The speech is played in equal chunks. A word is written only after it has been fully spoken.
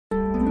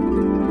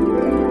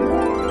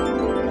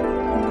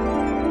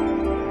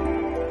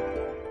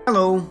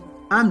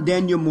I'm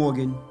Daniel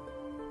Morgan.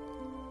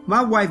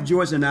 My wife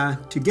Joyce and I,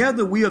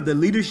 together we are the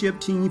leadership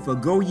team for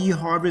Go Ye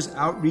Harvest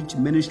Outreach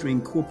Ministry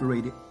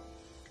Incorporated.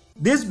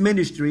 This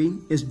ministry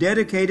is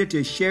dedicated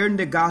to sharing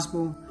the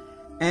gospel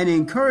and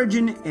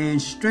encouraging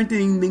and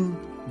strengthening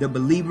the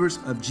believers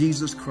of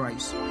Jesus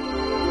Christ.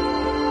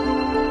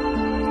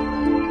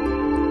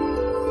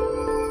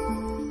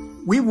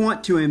 We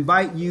want to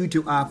invite you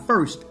to our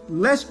first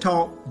Let's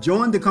Talk,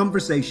 join the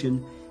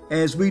conversation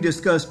as we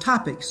discuss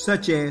topics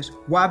such as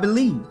why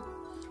believe?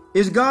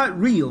 Is God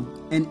real?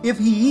 And if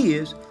He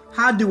is,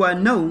 how do I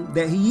know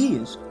that He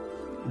is?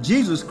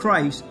 Jesus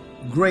Christ,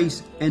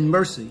 grace and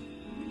mercy.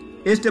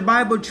 Is the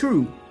Bible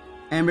true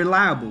and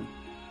reliable?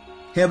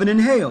 Heaven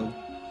and hell,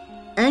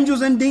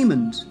 angels and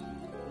demons,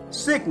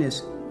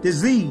 sickness,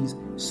 disease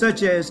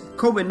such as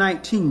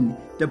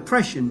COVID-19,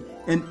 depression,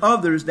 and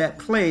others that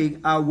plague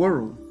our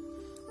world.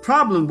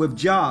 Problem with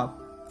job,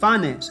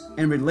 finance,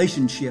 and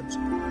relationships.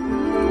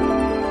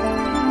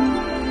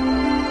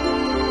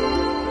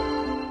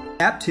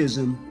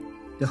 Baptism,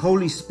 the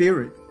Holy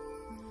Spirit.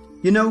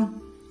 You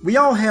know, we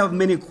all have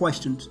many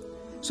questions.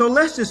 So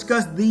let's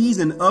discuss these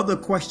and other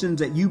questions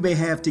that you may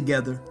have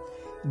together.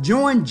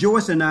 Join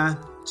Joyce and I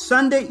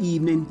Sunday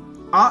evening,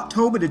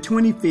 October the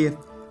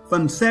 25th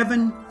from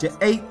 7 to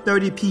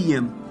 8:30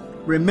 p.m.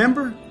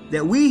 Remember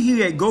that we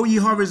here at Go Ye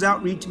Harvest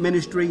Outreach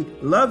Ministry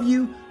love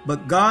you,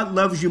 but God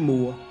loves you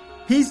more.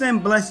 Peace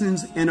and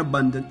blessings in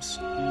abundance.